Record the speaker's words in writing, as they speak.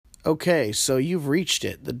Okay, so you've reached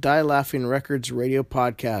it, the Die Laughing Records radio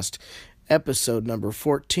podcast, episode number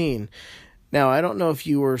 14. Now, I don't know if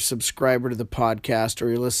you were a subscriber to the podcast or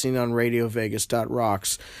you're listening on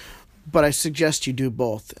RadioVegas.rocks, but I suggest you do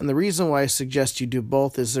both. And the reason why I suggest you do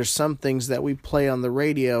both is there's some things that we play on the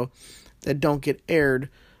radio that don't get aired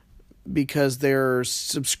because they're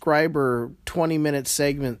subscriber 20-minute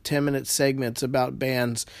segment, 10-minute segments about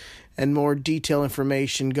bands and more detailed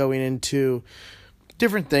information going into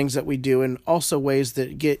different things that we do, and also ways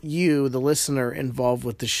that get you, the listener, involved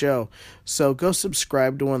with the show. So go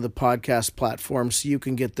subscribe to one of the podcast platforms so you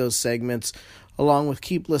can get those segments, along with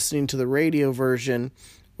keep listening to the radio version,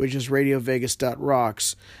 which is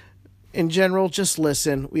RadioVegas.rocks. In general, just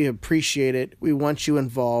listen. We appreciate it. We want you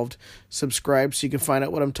involved. Subscribe so you can find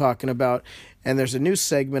out what I'm talking about. And there's a new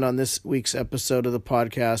segment on this week's episode of the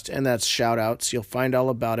podcast, and that's Shoutouts. You'll find all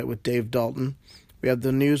about it with Dave Dalton. We have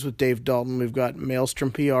the news with Dave Dalton. We've got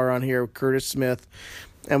Maelstrom PR on here with Curtis Smith.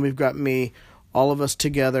 And we've got me, all of us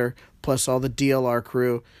together, plus all the DLR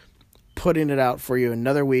crew, putting it out for you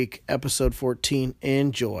another week, episode 14.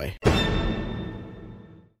 Enjoy.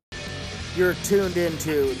 You're tuned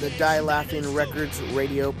into the Die Laughing Records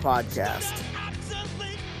radio podcast.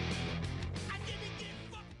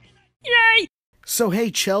 Yay! So,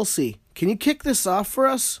 hey, Chelsea, can you kick this off for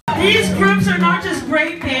us? These groups are not just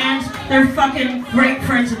great bands, they're fucking great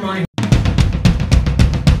friends of mine.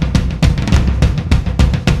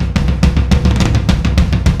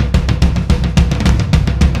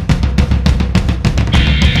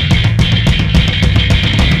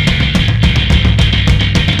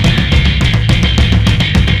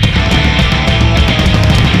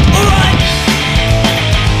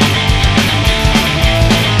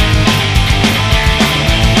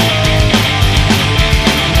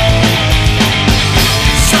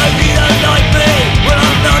 Say you don't like me, well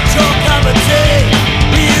I'm not your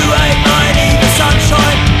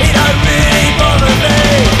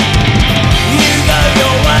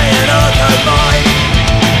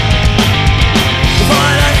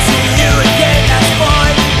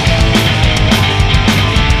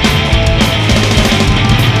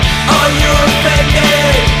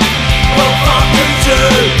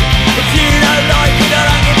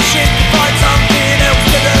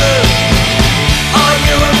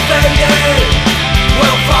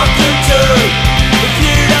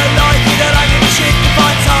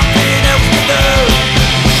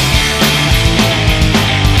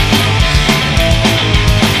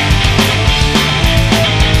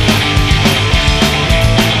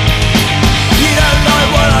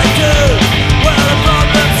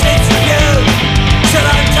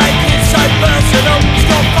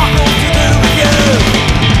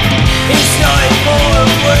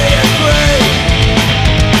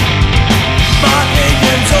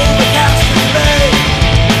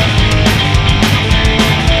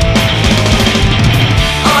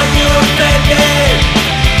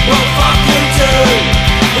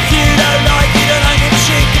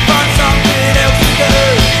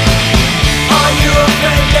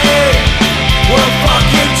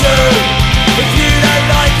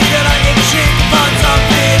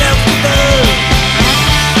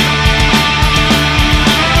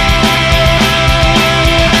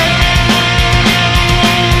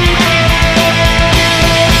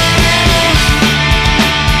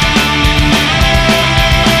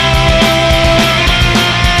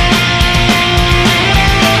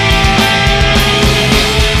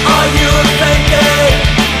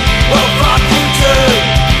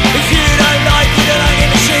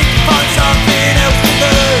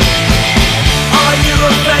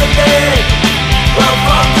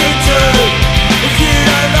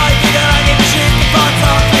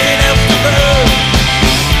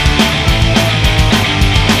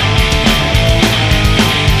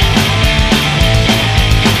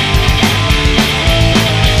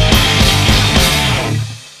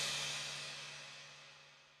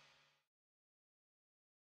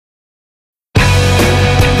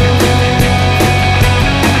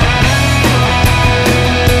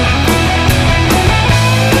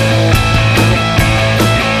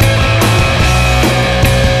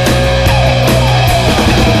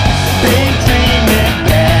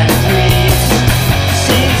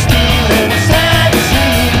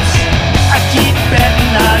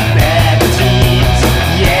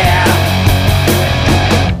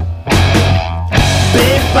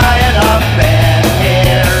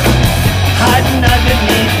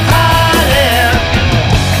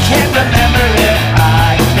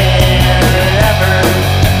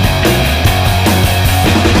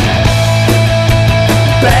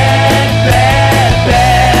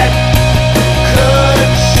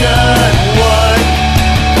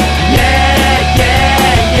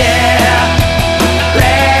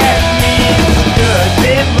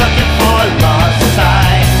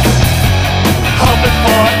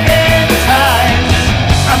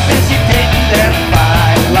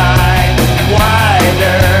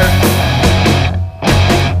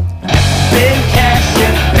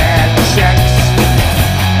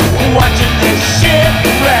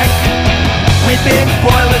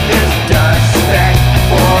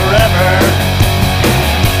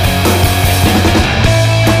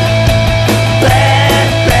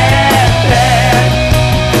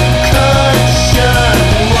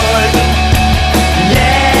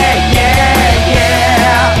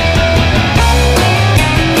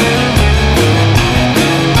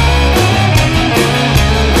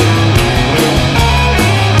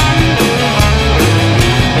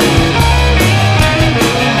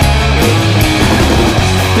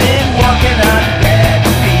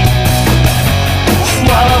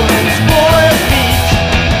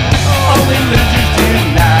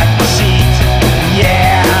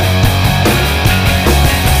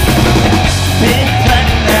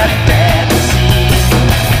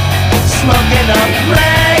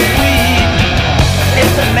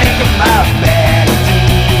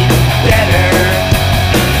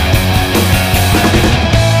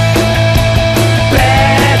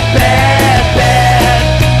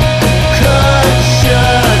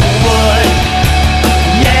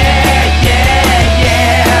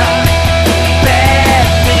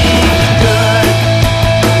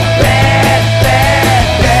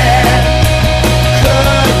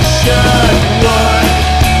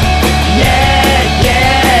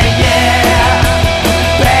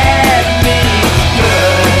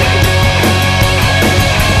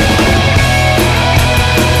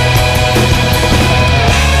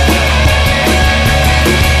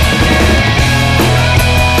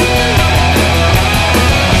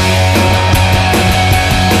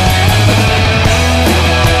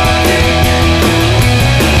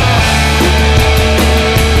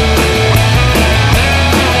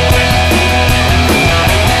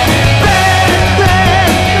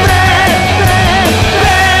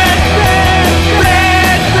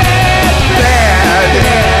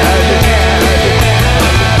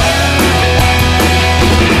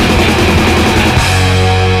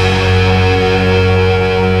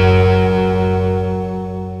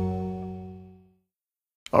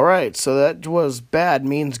right, so that was Bad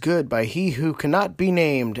Means Good by He Who Cannot Be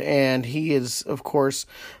Named, and he is, of course,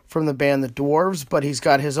 from the band The Dwarves, but he's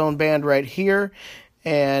got his own band right here,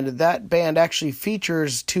 and that band actually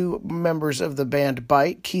features two members of the band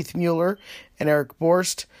Bite, Keith Mueller and Eric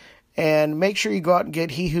Borst, and make sure you go out and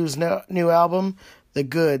get He Who's new album, The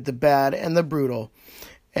Good, The Bad, and The Brutal.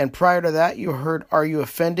 And prior to that, you heard Are You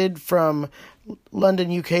Offended from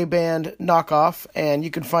London, UK band Knockoff, and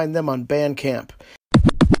you can find them on Bandcamp.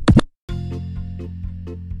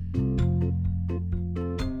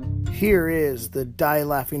 Here is the Die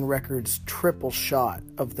Laughing Records triple shot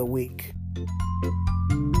of the week.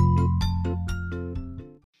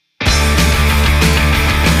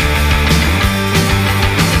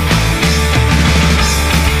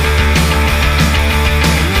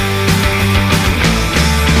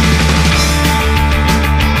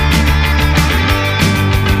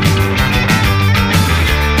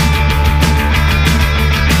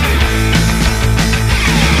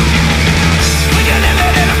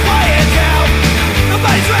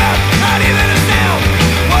 Not even a sound.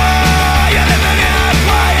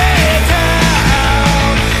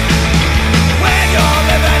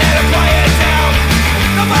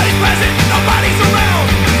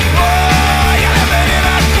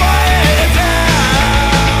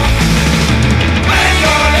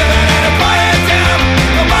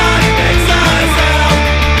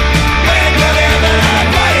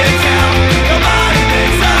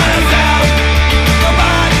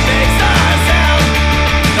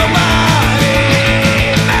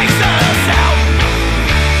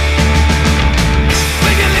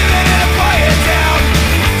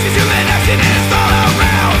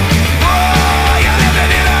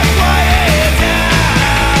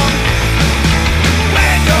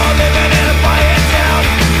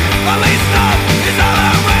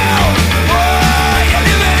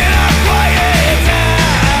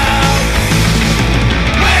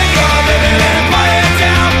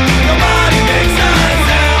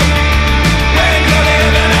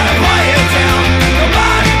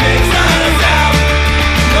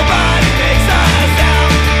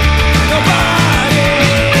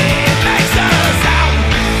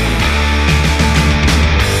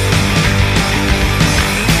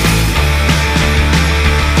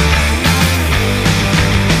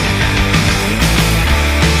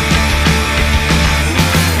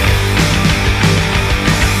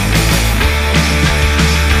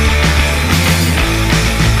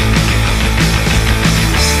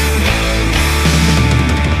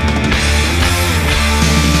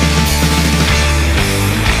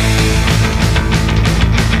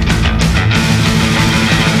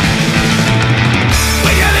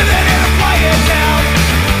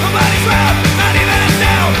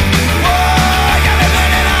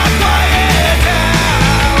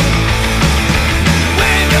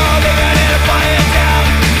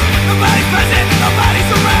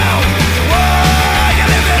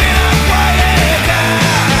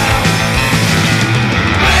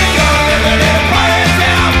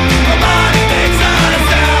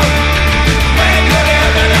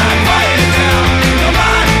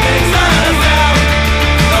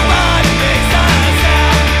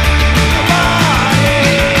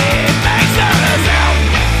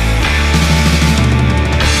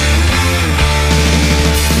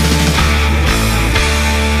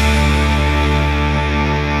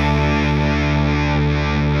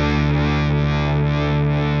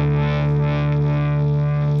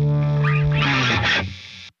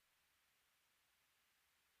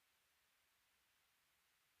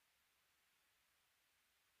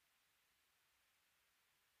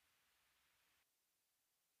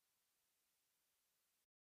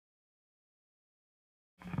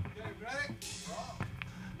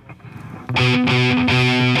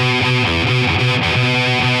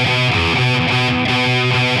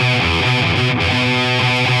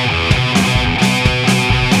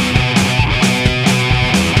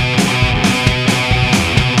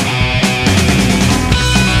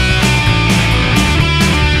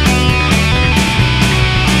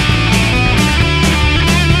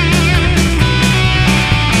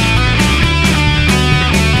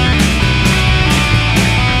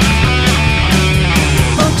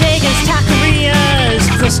 Bodegas, taqueria.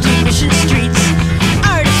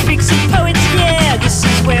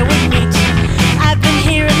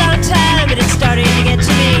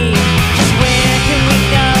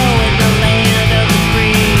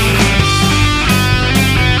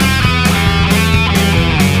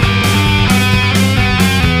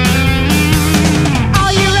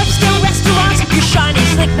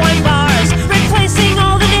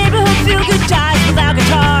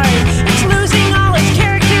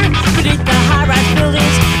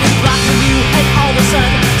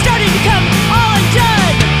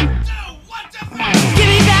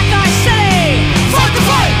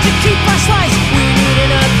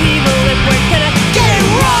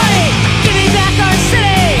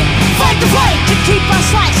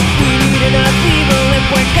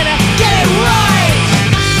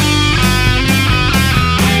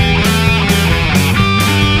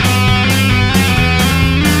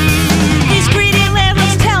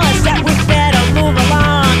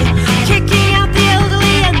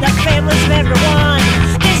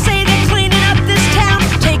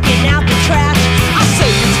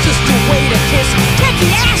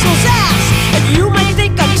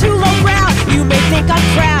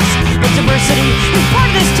 city, who's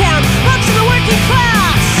part of this town, belongs to the working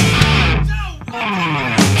class.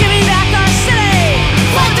 Give me back our city.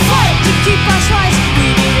 Fight the fight to keep us right.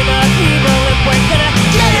 We need enough people if we're gonna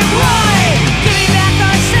get it right. Give me back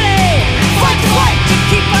our city. Fight the fight to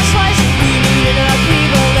keep us right. We need enough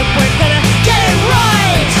people if we're gonna get it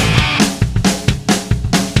right.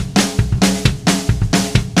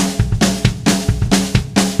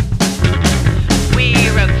 We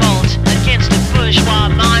revolt against the bourgeois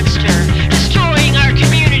monster, destroying our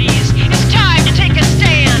communities. It's time to take a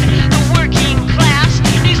stand. The working class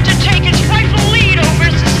needs to take its rightful lead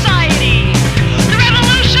over society. The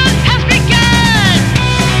revolution has begun!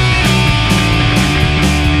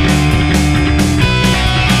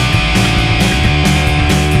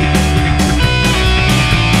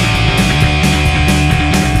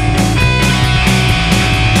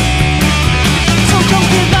 So don't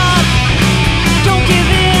give up, don't give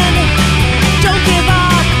in, don't give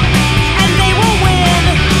up, and they will win.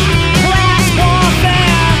 Class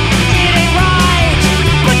warfare, it ain't right,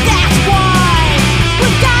 but that's why we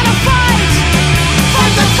gotta fight.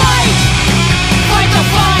 Fight the fight, fight the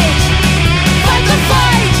fight, fight the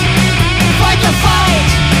fight, fight the fight,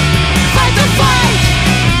 fight the fight,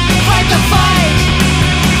 fight the fight,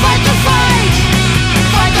 fight the fight,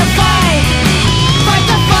 fight the fight, fight the fight.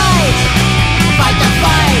 Fight the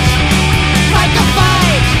fight! Fight the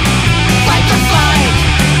fight! Fight the fight!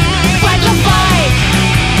 Fight the fight!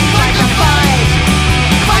 Fight the fight!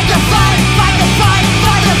 Fight the fight! Fight the fight!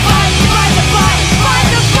 Fight the fight! Fight the fight! Fight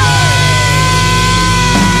the fight!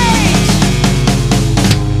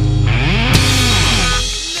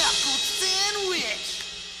 Knuckle sandwich!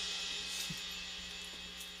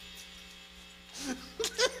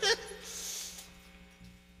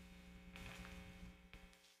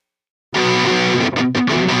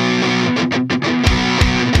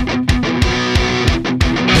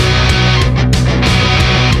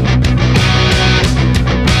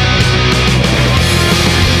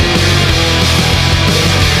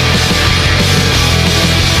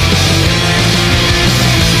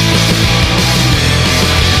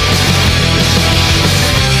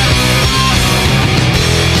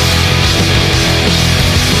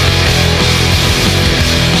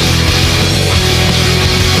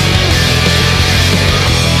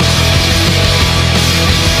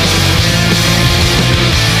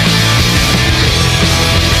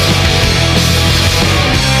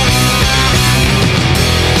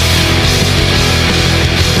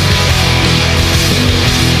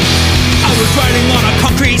 I was riding on a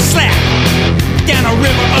concrete slab down a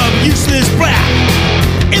river of useless black.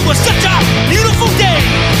 It was such a beautiful day.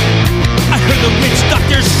 I heard the witch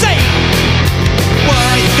doctor say,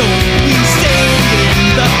 why don't we stay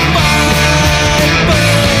in the Bible?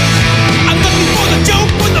 I'm looking for the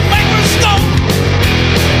joke with the microscope.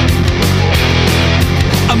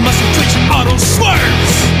 A muscle twitch auto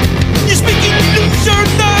swerves. You're speaking, you lose your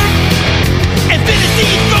nerve. Infinity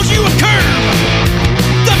throws you a curve.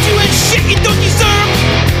 Dumps you in shit you don't deserve.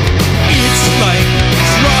 It's like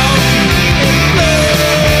drowning in blood,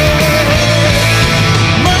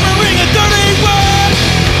 murmuring a dirty word.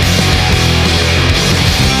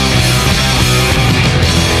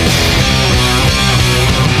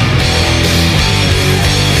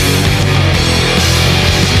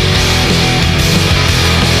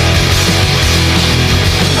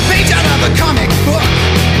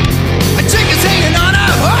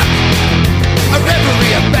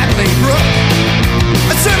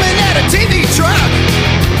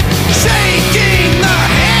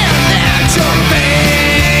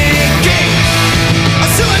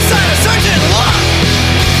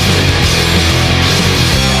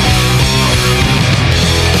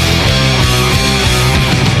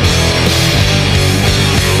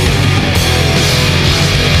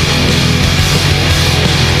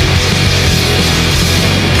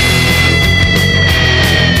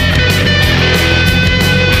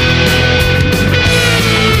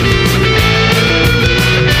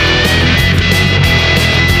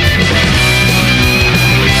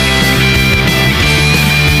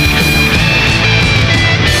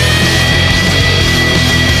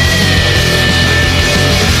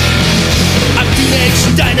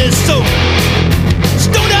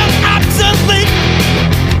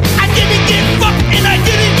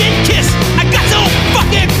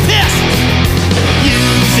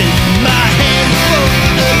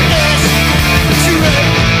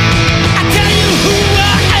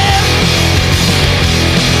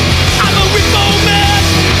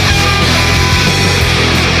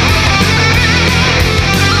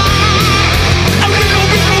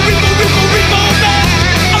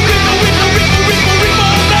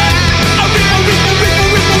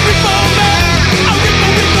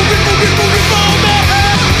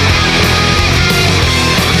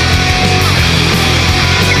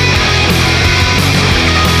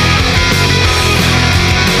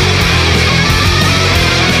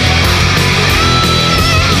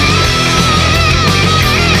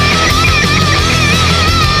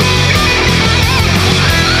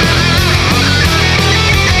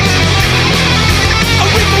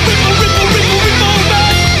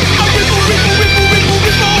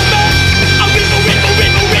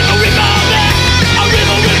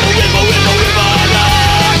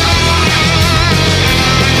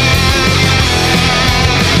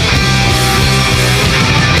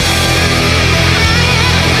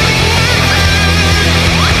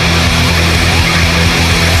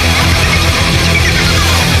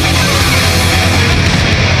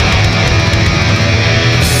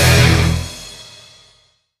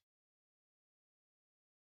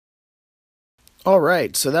 All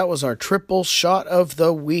right, so that was our triple shot of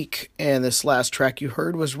the week, and this last track you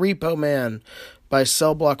heard was Repo Man by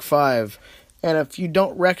Cell Block 5. And if you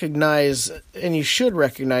don't recognize, and you should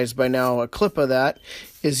recognize by now, a clip of that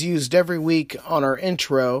is used every week on our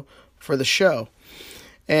intro for the show.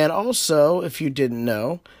 And also, if you didn't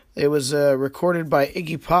know, it was recorded by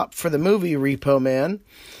Iggy Pop for the movie Repo Man.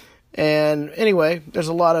 And anyway, there's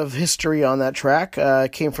a lot of history on that track.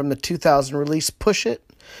 It came from the 2000 release Push It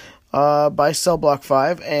by Cell Block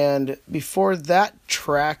 5. And before that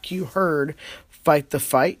track, you heard Fight the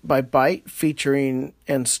Fight by Bite, featuring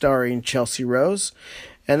and starring Chelsea Rose.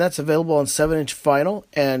 And that's available on 7-inch vinyl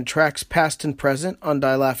and tracks past and present on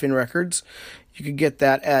Die Laughing Records. You can get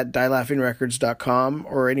that at dielaughingrecords.com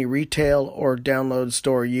or any retail or download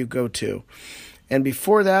store you go to. And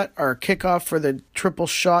before that, our kickoff for the triple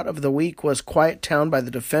shot of the week was Quiet Town by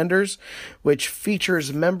the Defenders, which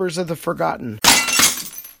features Members of the Forgotten.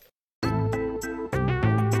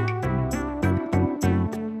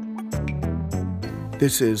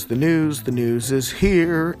 This is the news. The news is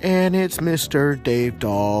here, and it's Mr. Dave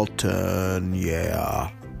Dalton. Yeah.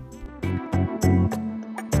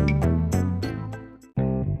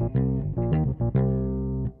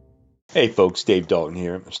 Hey folks, Dave Dalton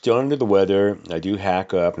here. I'm still under the weather. I do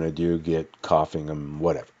hack up and I do get coughing and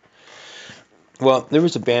whatever. Well, there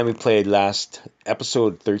was a band we played last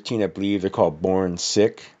episode 13, I believe. They're called Born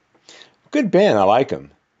Sick. Good band. I like them.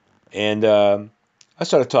 And I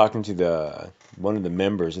started talking to one of the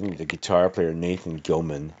members, I think the guitar player, Nathan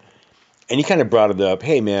Gilman. And he kind of brought it up.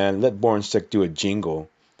 Hey, man, let Born Sick do a jingle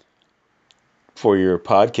for your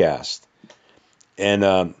podcast. And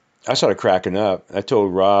I started cracking up. I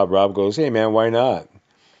told Rob. Rob goes, hey, man, why not?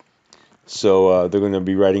 So they're going to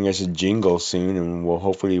be writing us a jingle soon, and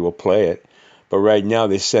hopefully we'll play it. But right now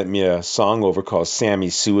they sent me a song over called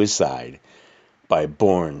Sammy's Suicide by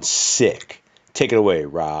Born Sick. Take it away,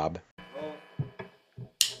 Rob.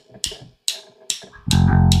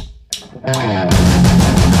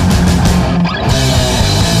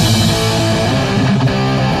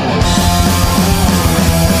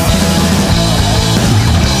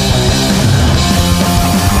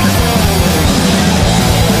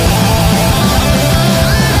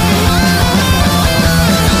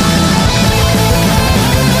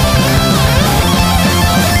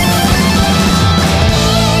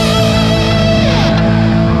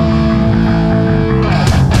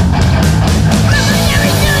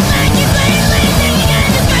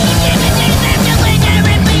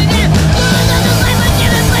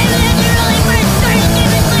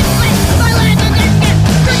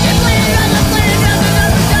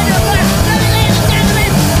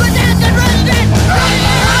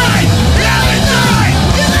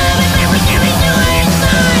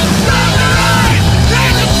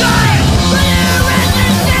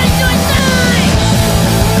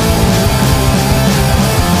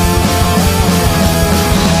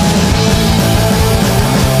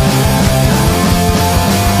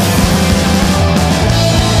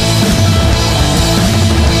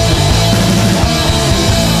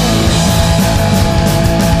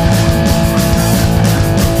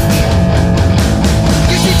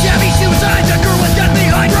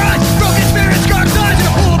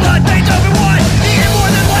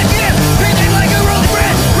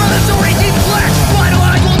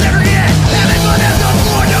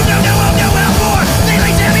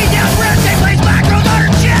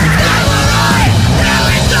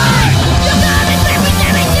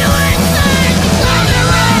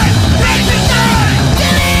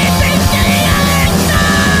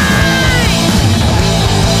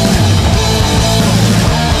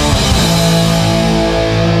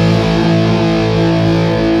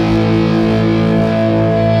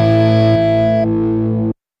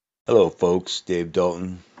 Folks, Dave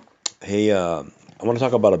Dalton. Hey, I want to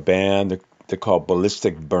talk about a band. They're called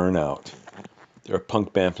Ballistic Burnout. They're a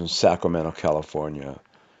punk band from Sacramento, California.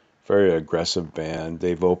 Very aggressive band.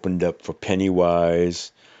 They've opened up for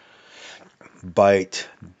Pennywise, Bite.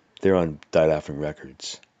 They're on Die Laughing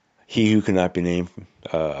Records. He Who Cannot Be Named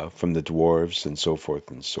from the Dwarves, and so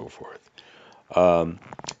forth and so forth.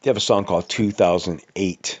 They have a song called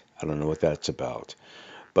 2008. I don't know what that's about.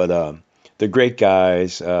 But they're great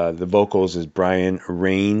guys. The vocals is Brian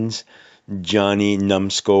Rains, Johnny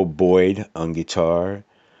Numskull Boyd on guitar,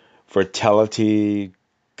 Fertility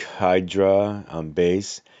Hydra on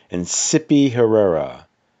bass, and Sippy Herrera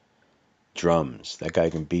drums. That guy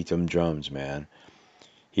can beat them drums, man.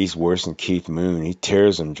 He's worse than Keith Moon. He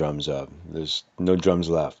tears them drums up. There's no drums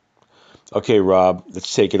left. Okay, Rob,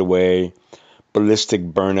 let's take it away. Ballistic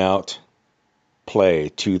Burnout, play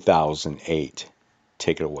 2008.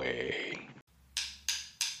 Take it away.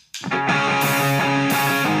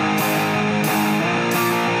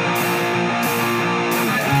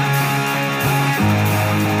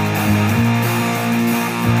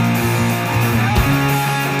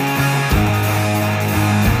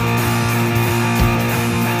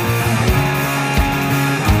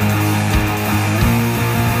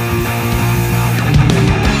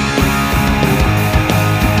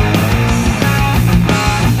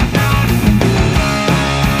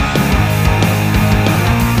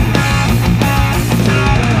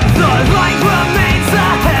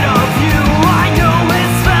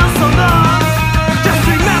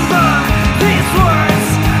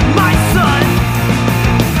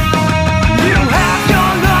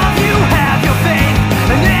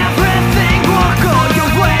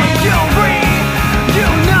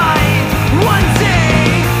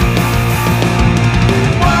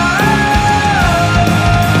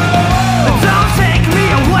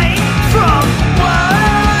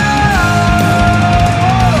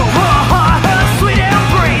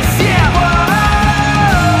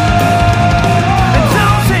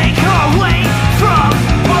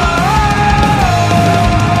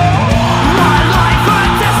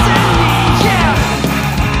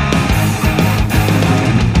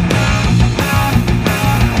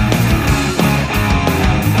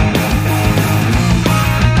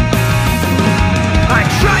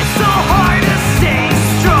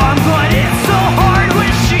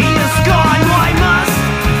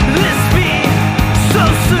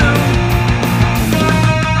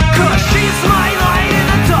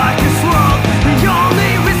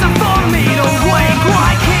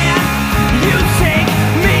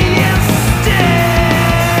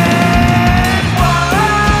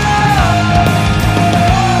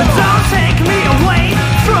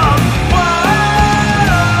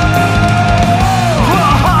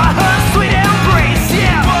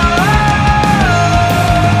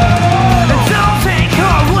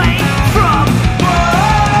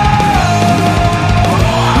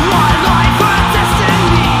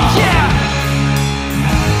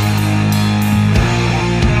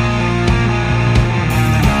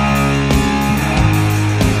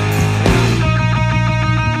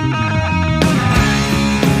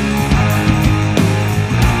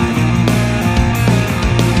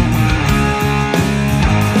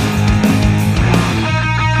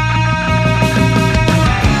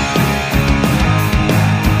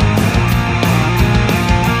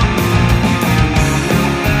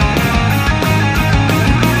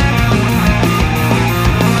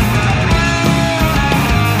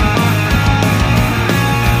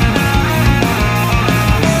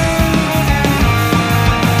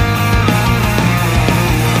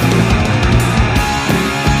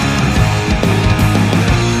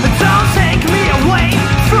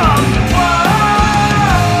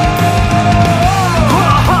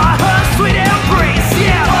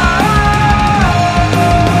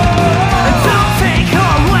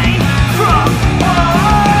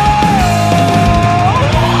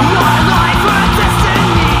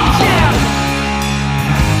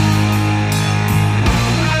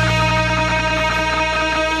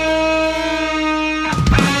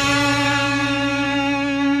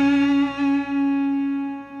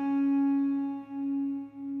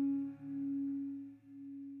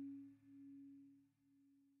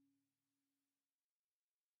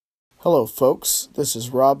 Hello, folks. This is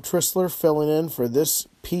Rob Trissler filling in for this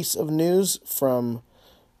piece of news from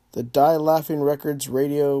the Die Laughing Records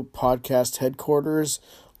radio podcast headquarters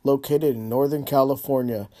located in Northern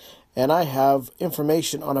California. And I have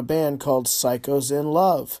information on a band called Psychos in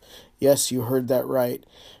Love. Yes, you heard that right.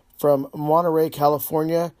 From Monterey,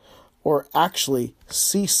 California, or actually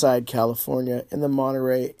Seaside, California, in the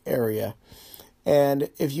Monterey area. And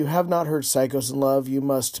if you have not heard Psychos in Love, you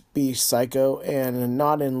must be psycho and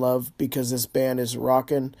not in love, because this band is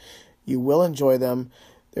rockin'. You will enjoy them.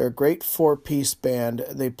 They're a great 4-piece band.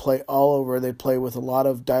 They play all over. They play with a lot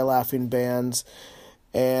of Die Laughing bands.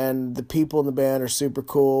 And the people in the band are super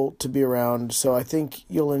cool to be around. So I think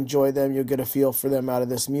you'll enjoy them. You'll get a feel for them out of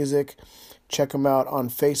this music. Check them out on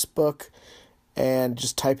Facebook and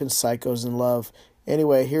just type in Psychos in Love.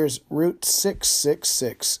 Anyway, here's Route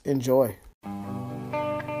 666. Enjoy.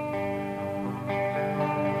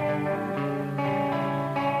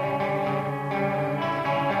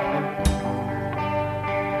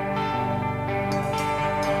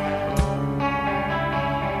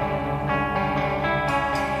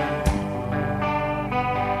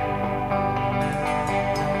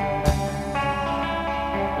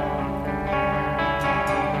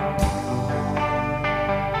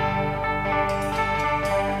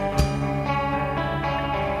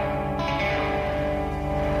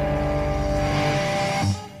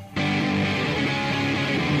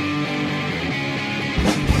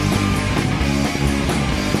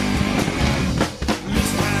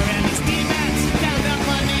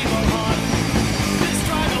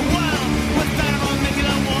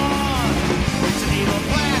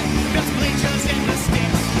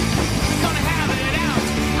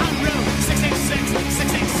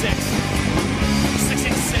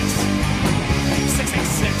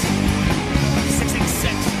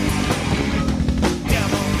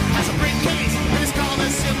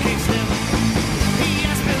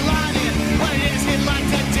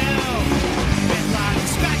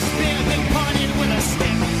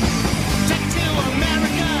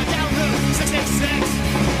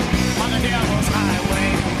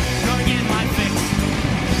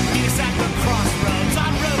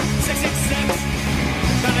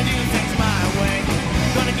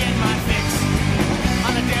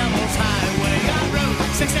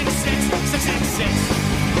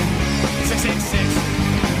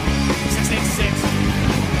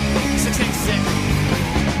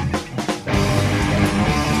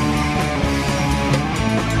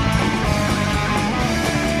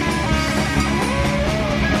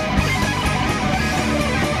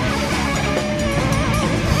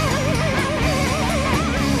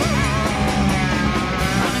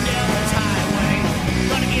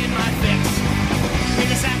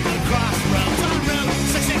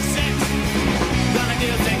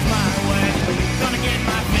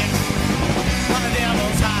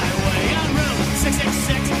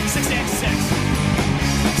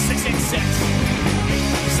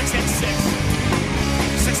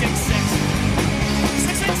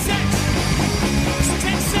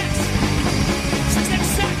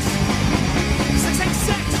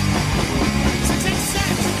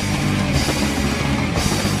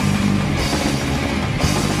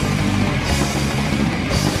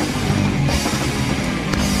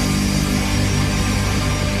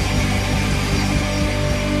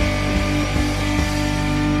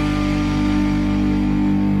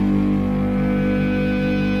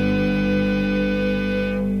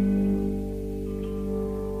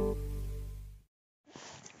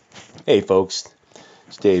 Hey folks,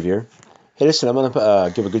 it's Dave here. Hey listen, I'm going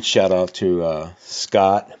to give a good shout out to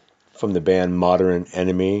Scott from the band Modern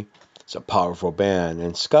Enemy. It's a powerful band,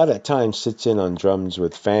 and Scott at times sits in on drums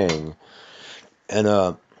with Fang.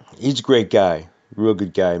 And he's a great guy, real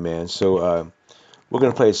good guy, man. So we're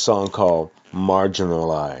going to play a song called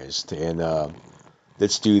Marginalized, and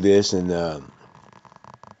let's do this, and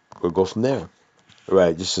we'll go from there. All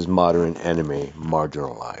right, this is Modern Enemy,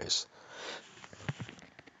 Marginalized.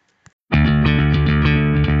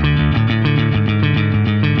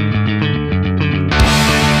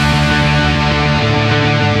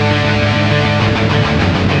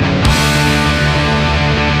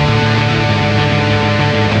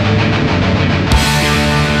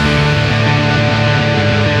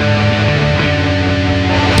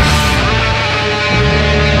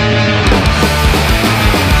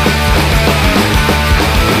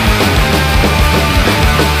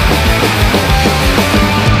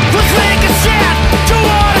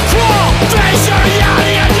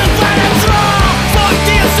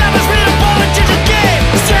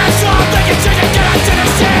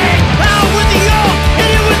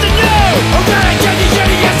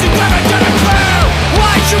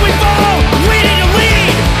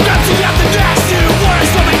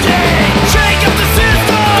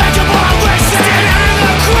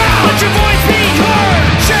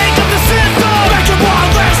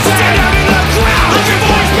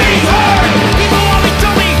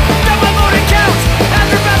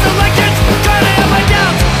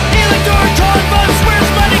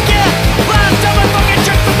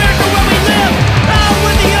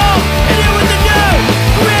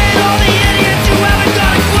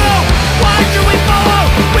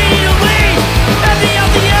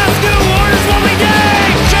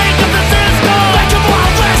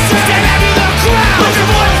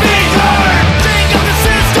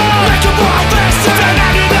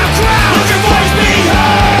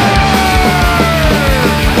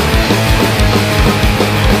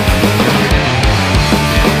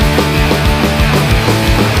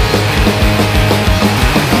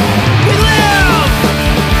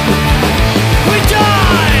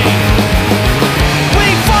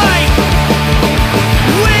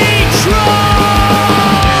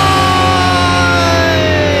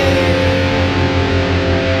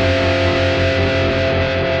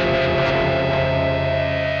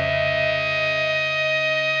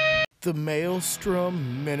 The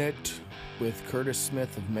Maelstrom Minute with Curtis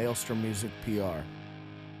Smith of Maelstrom Music PR.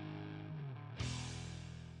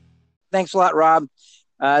 Thanks a lot, Rob.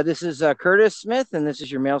 This is Curtis Smith, and this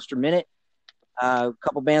is your Maelstrom Minute. A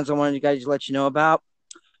couple bands I wanted you guys to let you know about.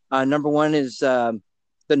 Number one is The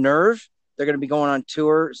Nerve. They're going to be going on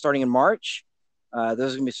tour starting in March. Those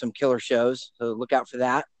are going to be some killer shows, so look out for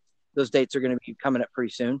that. Those dates are going to be coming up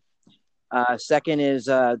pretty soon. Second is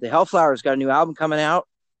the Hellflowers got a new album coming out.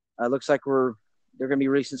 Looks like they're going to be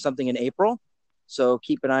releasing something in April, so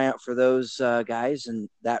keep an eye out for those guys and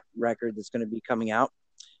that record that's going to be coming out.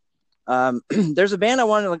 There's a band I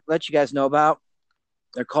wanted to let you guys know about.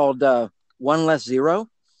 They're called One Less Zero.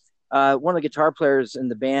 One of the guitar players in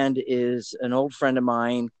the band is an old friend of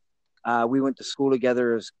mine. We went to school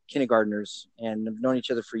together as kindergartners and have known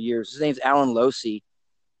each other for years. His name's Alan Losey,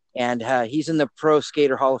 and he's in the Pro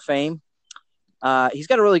Skater Hall of Fame. He's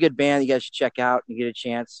got a really good band you guys should check out and get a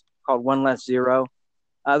chance, called One Less Zero.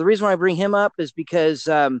 The reason why I bring him up is because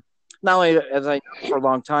not only as I know for a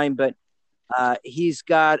long time, but he's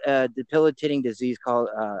got a debilitating disease called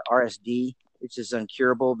RSD, which is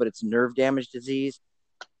incurable, but it's nerve damage disease.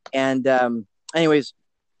 And anyways,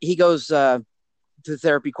 he goes to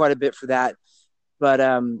therapy quite a bit for that. But,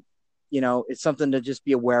 it's something to just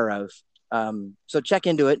be aware of. So check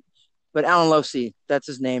into it. But Alan Losey, that's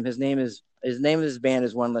his name. His name of his band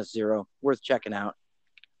is One Less Zero. Worth checking out.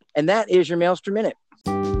 And that is your Maelstrom Minute.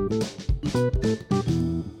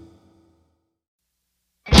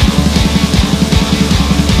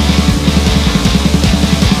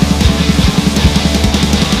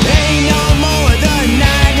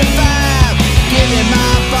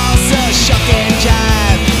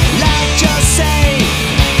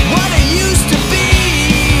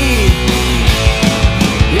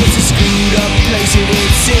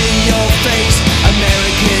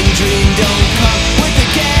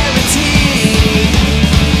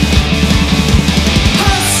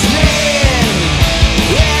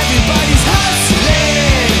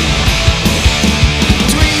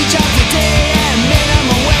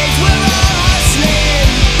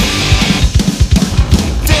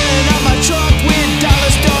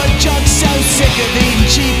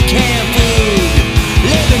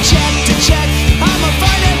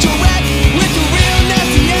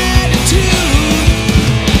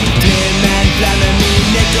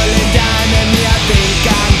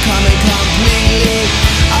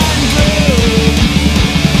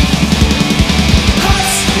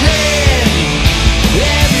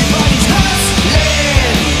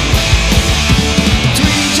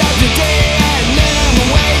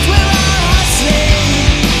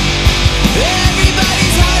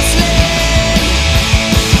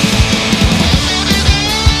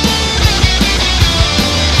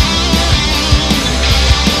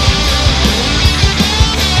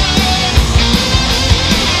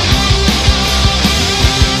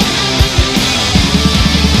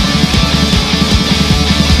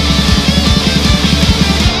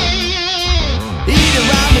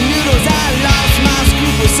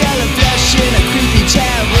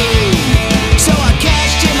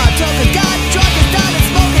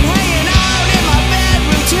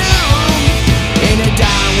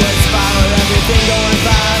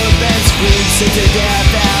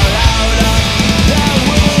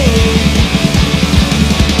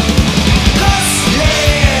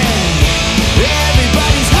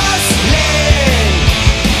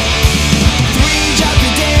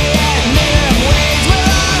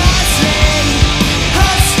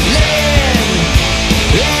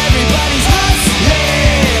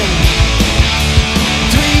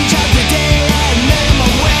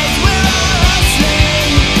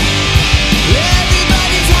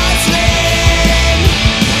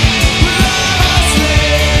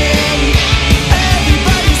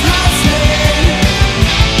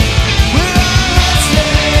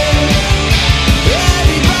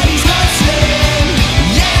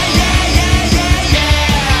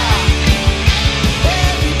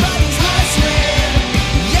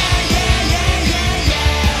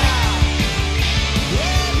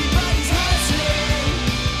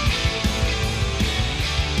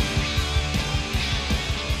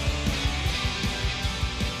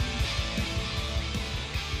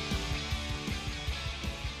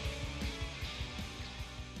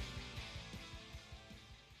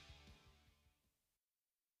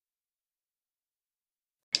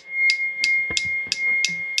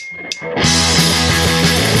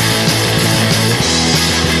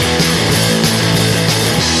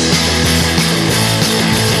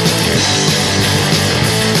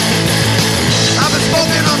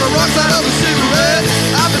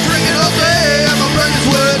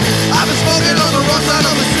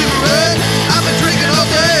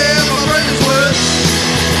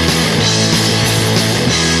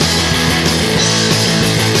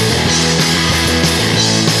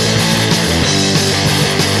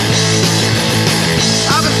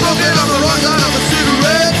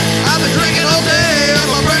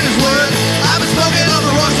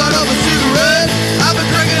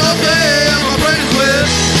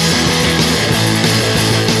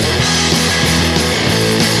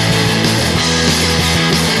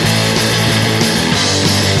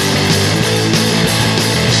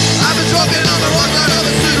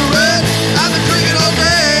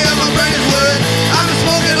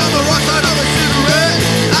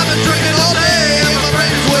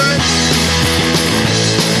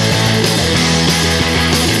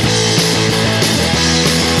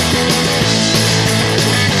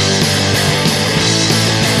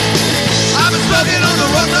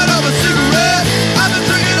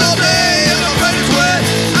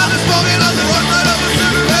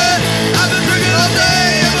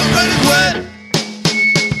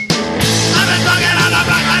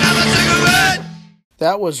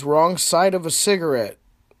 was Wrong Side of a Cigarette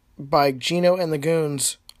by Gino and the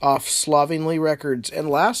Goons off Slovenly Records.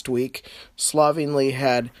 And last week, Slovenly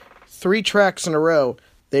had 3 tracks in a row.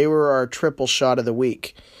 They were our triple shot of the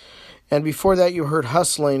week. And before that, you heard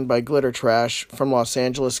Hustling by Glitter Trash from Los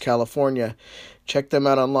Angeles, California. Check them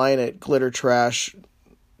out online at Glitter Trash.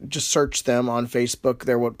 Just search them on Facebook.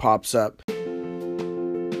 They're what pops up.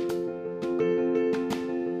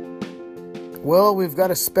 Well, we've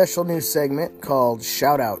got a special new segment called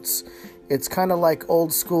Shoutouts. It's kind of like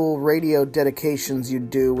old school radio dedications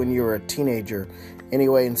you'd do when you were a teenager.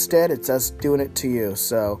 Anyway, instead, it's us doing it to you,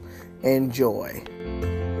 so enjoy.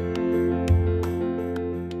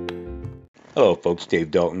 Hello, folks.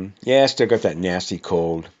 Dave Dalton. Yeah, I still got that nasty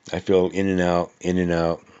cold. I feel in and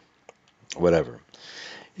out, whatever.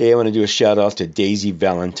 Hey, I want to do a shout out to Daisy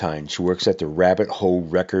Valentine. She works at the Rabbit Hole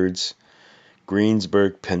Records,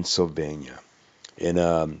 Greensburg, Pennsylvania.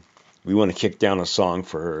 And we want to kick down a song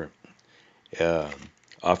for her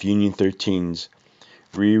off Union 13's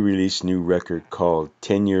re-released new record called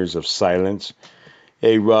 10 Years of Silence.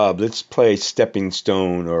 Hey, Rob, let's play Stepping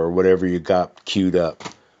Stone or whatever you got queued up.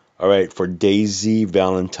 All right, for Daisy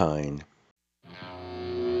Valentine.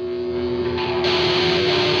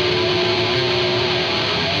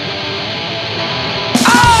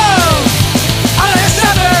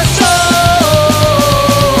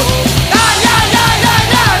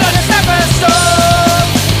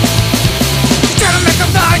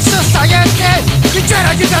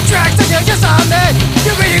 You got tracks and you're just on me.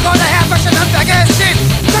 You really gonna have fashion and begging shit.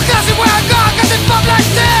 So cause it where I go, cause it's pop like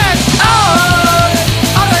this. Oh,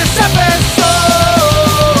 I'm a stepping stone.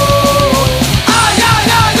 Oh, yeah,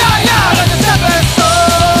 I'm a stepping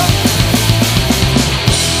stone.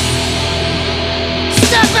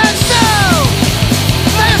 Stepping stone.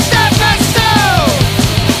 Now you're stepping stone.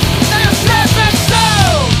 Now you're stepping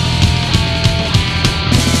stone.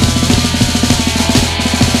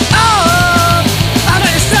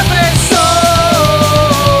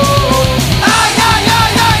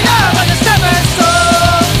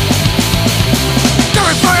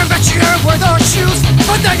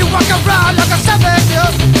 But now you walk around like a savage.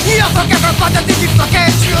 You don't care about the things you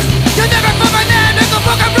fucking choose. You never put my name in the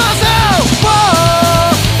book of rules.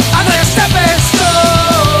 Whoa, I'm like a stepping stone.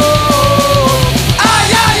 Ah,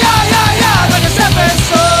 yeah, like a stepping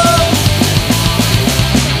stone.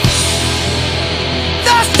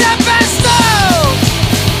 The stepping stone.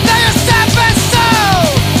 Now you're stepping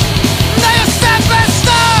stone. Now you're stepping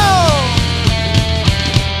stone.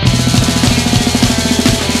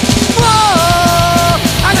 Whoa,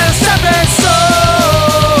 I'm a stepping stone.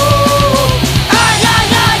 Ah, yeah,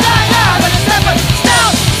 like a stepping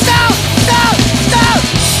stone,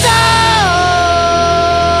 stone.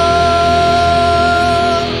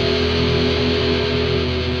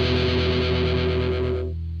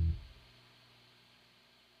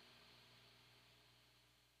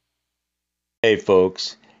 Hey,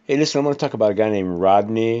 folks. Hey, listen, I'm going to talk about a guy named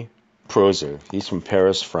Rodney Proser. He's from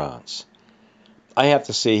Paris, France. I have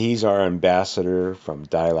to say he's our ambassador from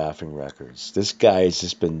Die Laughing Records. This guy has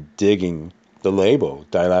just been digging the label,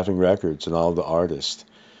 Die Laughing Records, and all the artists.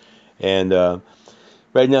 And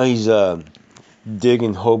right now he's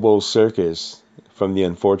digging Hobo Circus from The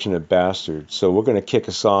Unfortunate Bastard. So we're going to kick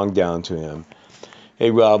a song down to him.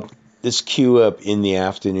 Hey, Rob, let's cue up In the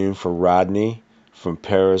Afternoon for Rodney from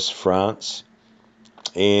Paris, France.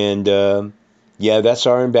 And yeah, that's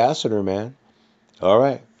our ambassador, man. All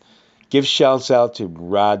right. Give shouts out to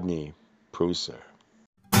Rodney Proser.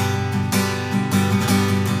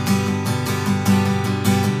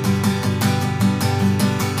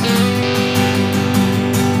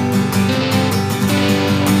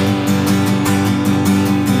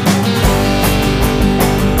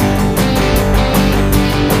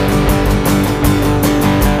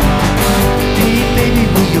 Hey baby,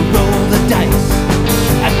 will you roll the dice?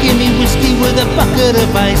 Give me whiskey with a bucket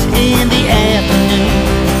of ice in the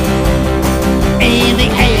afternoon. In the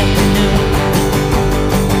afternoon.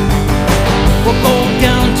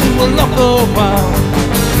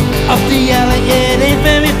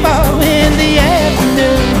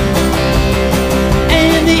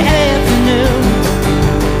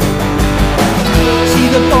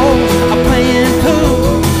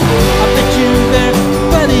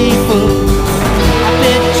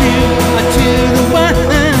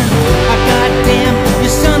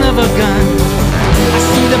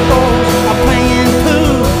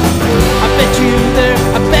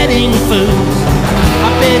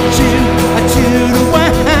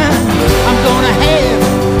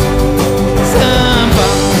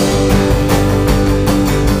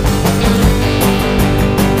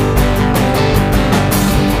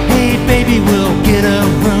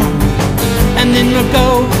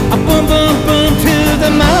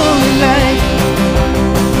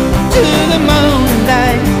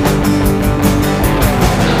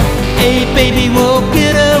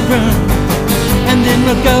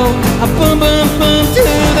 gonna go a boom, boom, boom to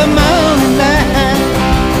the morning light,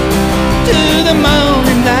 to the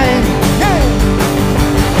morning light. Hey!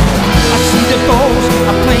 I see the boys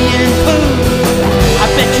are playing pool.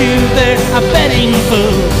 I bet you they're a betting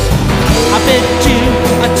fools. I bet you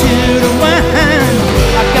a 2-1.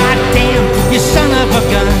 Goddamn, you son of a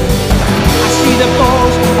gun. I see the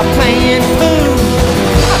boys are playing pool.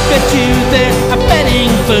 I bet you they're a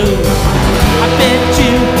betting fool. I bet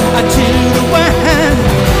you a 2-1.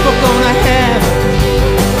 We're gonna have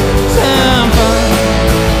some fun.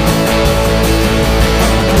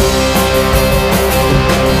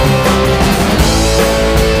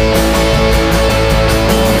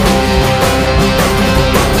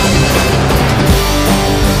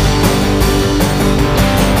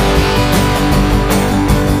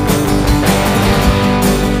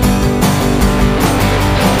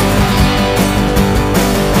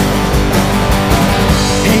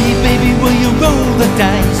 Roll the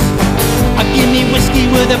dice. Give me whiskey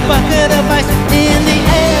with a bucket of ice in the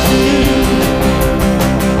afternoon.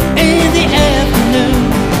 In the afternoon.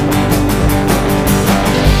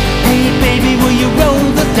 Hey baby, will you roll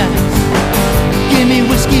the dice? Give me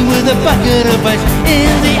whiskey with a bucket of ice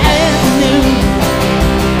in the afternoon.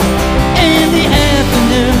 In the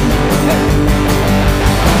afternoon.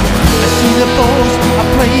 I see the boys are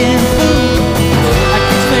playing pool. I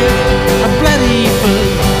can smell a bloody fool.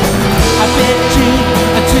 I bet you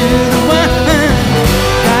a 2-1.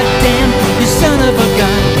 Goddamn, you son of a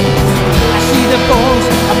gun. I see the boys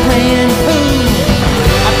are playing pool.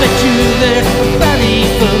 I bet you they're a bloody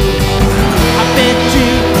fool. I bet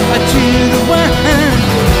you a 2-1.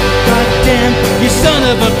 Goddamn, you son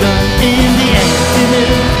of a gun. In the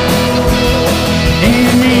afternoon.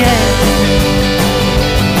 In the afternoon.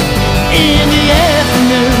 In the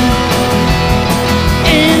afternoon.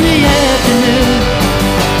 In the afternoon.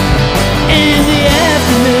 In the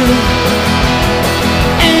afternoon,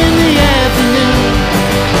 in the afternoon,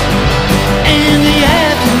 in the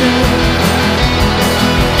afternoon,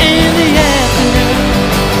 in the afternoon.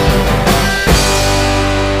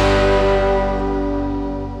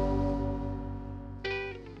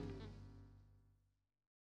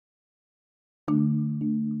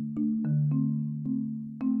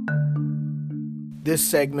 This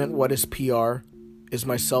segment, What is PR, is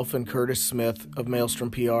myself and Curtis Smith of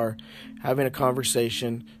Maelstrom PR having a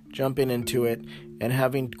conversation, jumping into it, and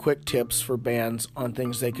having quick tips for bands on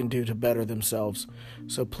things they can do to better themselves.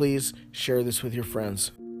 So please share this with your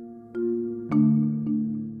friends.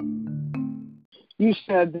 You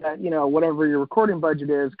said that, whatever your recording budget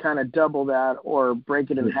is, kind of double that or break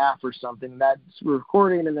it in half or something. That's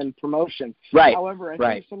recording and then promotion. Right. However, I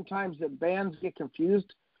right. think sometimes that bands get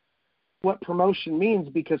confused what promotion means,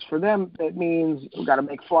 because for them it means we've got to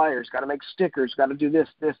make flyers, got to make stickers, got to do this.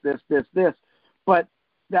 But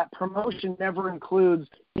that promotion never includes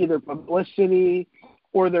either publicity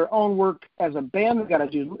or their own work as a band they've got to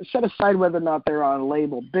do. Set aside whether or not they're on a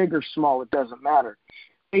label, big or small, it doesn't matter.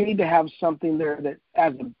 They need to have something there that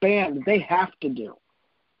as a band they have to do.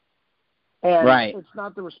 And right. It's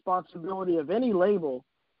not the responsibility of any label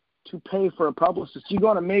to pay for a publicist. You go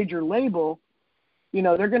on a major label,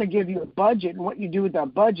 they're going to give you a budget, and what you do with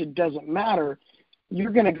that budget doesn't matter.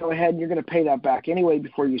 You're going to go ahead and you're going to pay that back anyway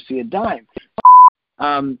before you see a dime.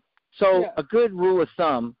 A good rule of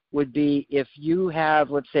thumb would be if you have,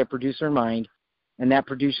 let's say, a producer in mind, and that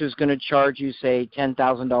producer is going to charge you, say,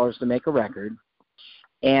 $10,000 to make a record,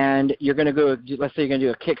 and you're going to go, let's say you're going to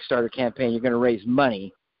do a Kickstarter campaign, you're going to raise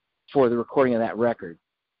money for the recording of that record.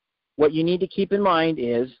 What you need to keep in mind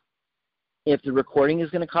is, if the recording is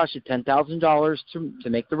going to cost you $10,000 to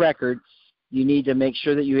make the record, you need to make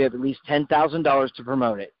sure that you have at least $10,000 to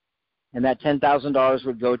promote it. And that $10,000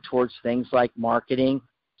 would go towards things like marketing,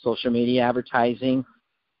 social media advertising,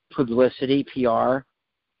 publicity, PR,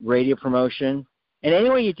 radio promotion. And any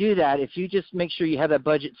way you do that, if you just make sure you have that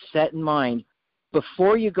budget set in mind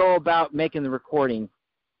before you go about making the recording,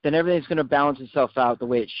 then everything's going to balance itself out the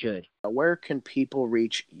way it should. Where can people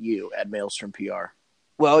reach you at Maelstrom PR?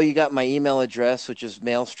 Well, you got my email address, which is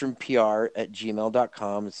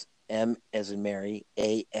maelstrompr@gmail.com. It's M as in Mary,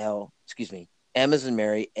 M as in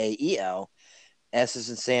Mary, AEL, S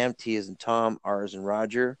as in Sam, T as in Tom, R as in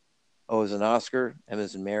Roger, O as in Oscar, M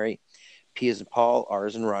as in Mary, P as in Paul, R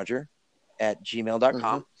as in Roger, @gmail.com.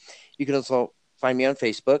 Mm-hmm. You can also find me on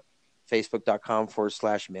Facebook,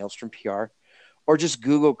 facebook.com/MaelstromPR, or just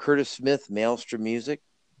Google Curtis Smith, Maelstrom Music,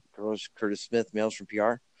 Curtis Smith, Maelstrom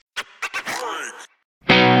PR.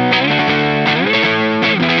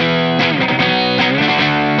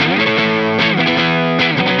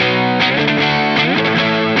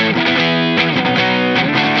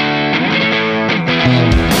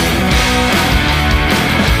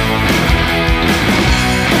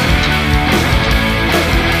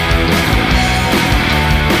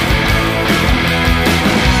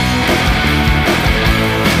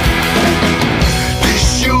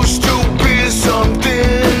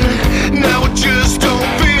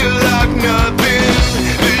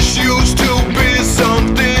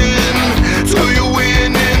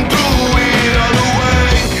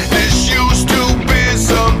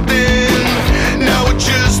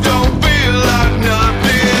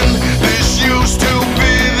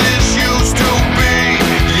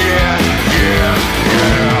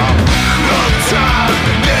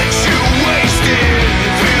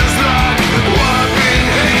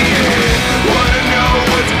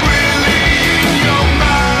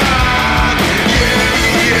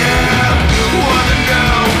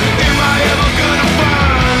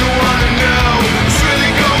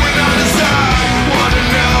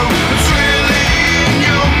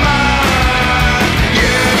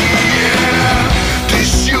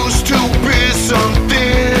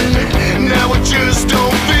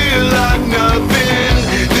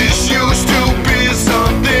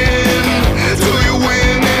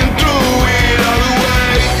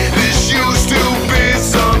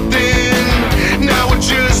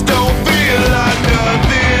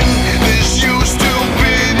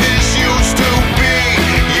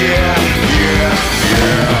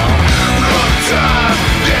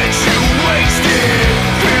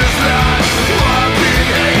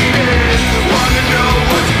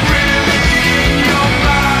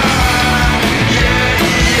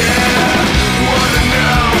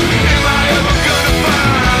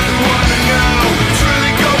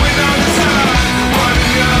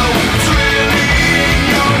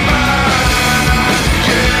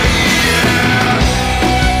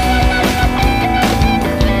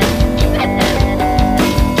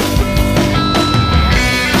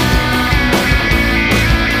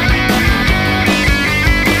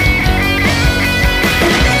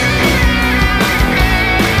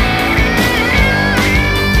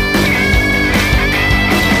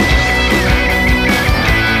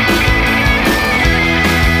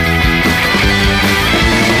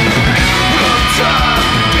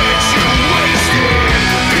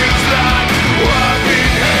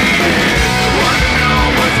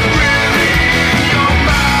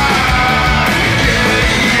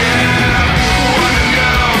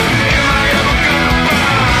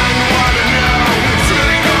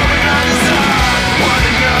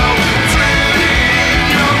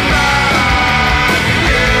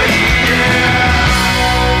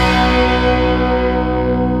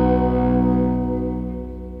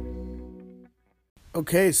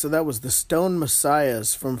 Okay, so that was the Stone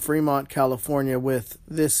Messiahs from Fremont, California with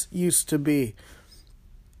This Used to Be.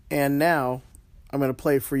 And now I'm going to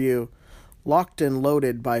play for you Locked and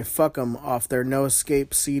Loaded by Fuck 'Em off their No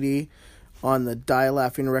Escape CD on the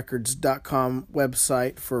DieLaughingRecords.com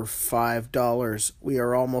website for $5. We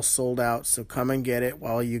are almost sold out, so come and get it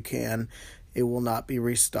while you can. It will not be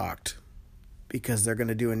restocked because they're going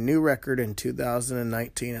to do a new record in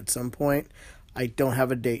 2019 at some point. I don't have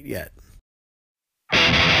a date yet.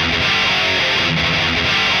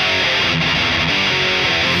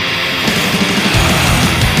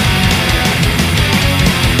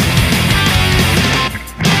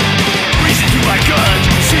 Reason to buy guns,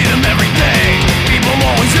 see them every day. People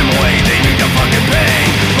always in the way, they need to fucking pay.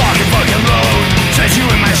 Lock and fucking load, set you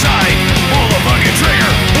in my sight. Pull the fucking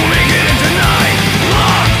trigger, we'll make it in tonight.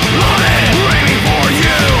 Lock, loaded, aiming for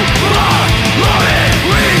you. Lock, loaded,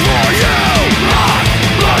 aiming for you. Lock,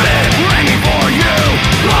 loaded, aiming for you.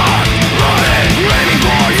 Lock, loaded, aiming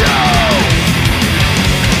for you.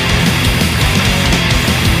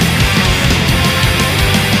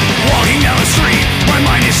 Walking down the street, my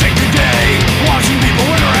mind is sick today. Watching people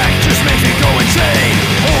interact just makes me go insane.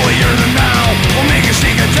 Holier than thou, will make a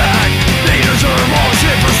sneak attack. They deserve all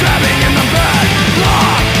shit for stabbing in the back.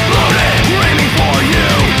 Lock, loaded, aiming for you.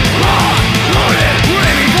 Lock, loaded,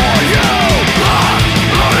 aiming for you. Lock,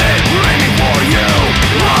 loaded, aiming for you.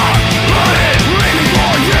 Lock, loaded, aiming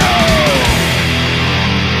for you.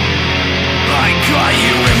 I got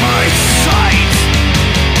you in my sight.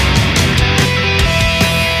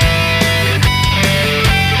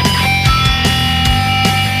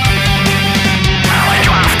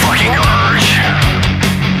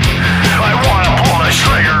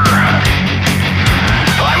 Trigger.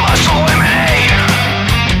 I must eliminate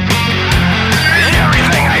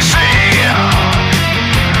everything I see.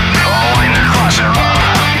 All in the crossover.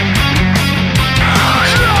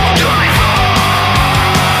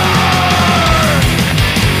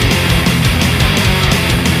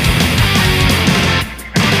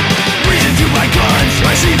 Reason to buy guns,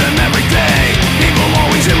 I see them every day. People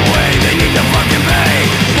always in the way, they need to fucking pay.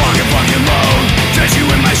 Lock and fucking load, set you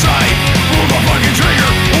in my sight. Pull the fucking trigger,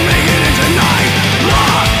 we'll make it in tonight.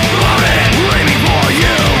 Lock, loaded, aiming for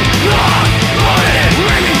you. Lock, loaded,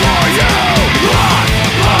 aiming for you. Lock,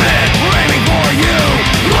 loaded, aiming for you.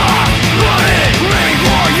 Lock, loaded, aiming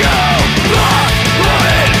for you. Lock,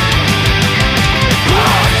 loaded.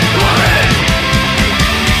 Lock, loaded.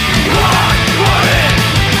 Lock, loaded.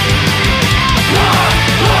 Lock,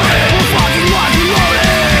 loaded. We're fucking locked and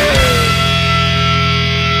loaded.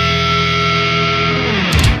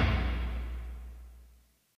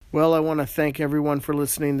 Well, I want to thank everyone for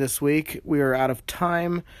listening this week. We are out of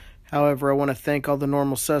time. However, I want to thank all the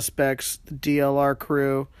normal suspects, the DLR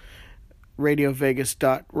crew,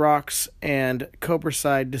 RadioVegas.rocks, and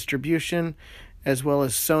Cobraside Distribution, as well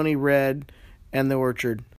as Sony Red and The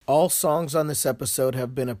Orchard. All songs on this episode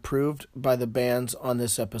have been approved by the bands on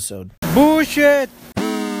this episode. Bullshit!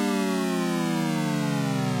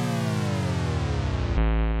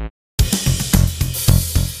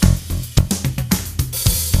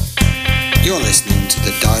 You're listening to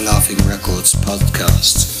the Die Laughing Records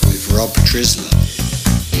podcast with Rob Trisler.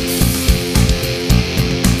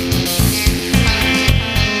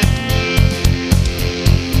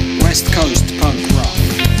 West Coast punk rock.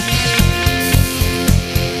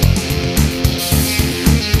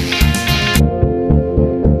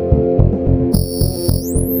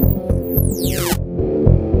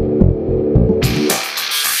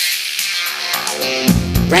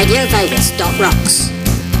 RadioVegas.rocks.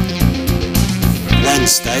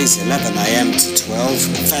 Wednesdays 11 AM to 12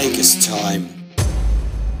 Vegas time.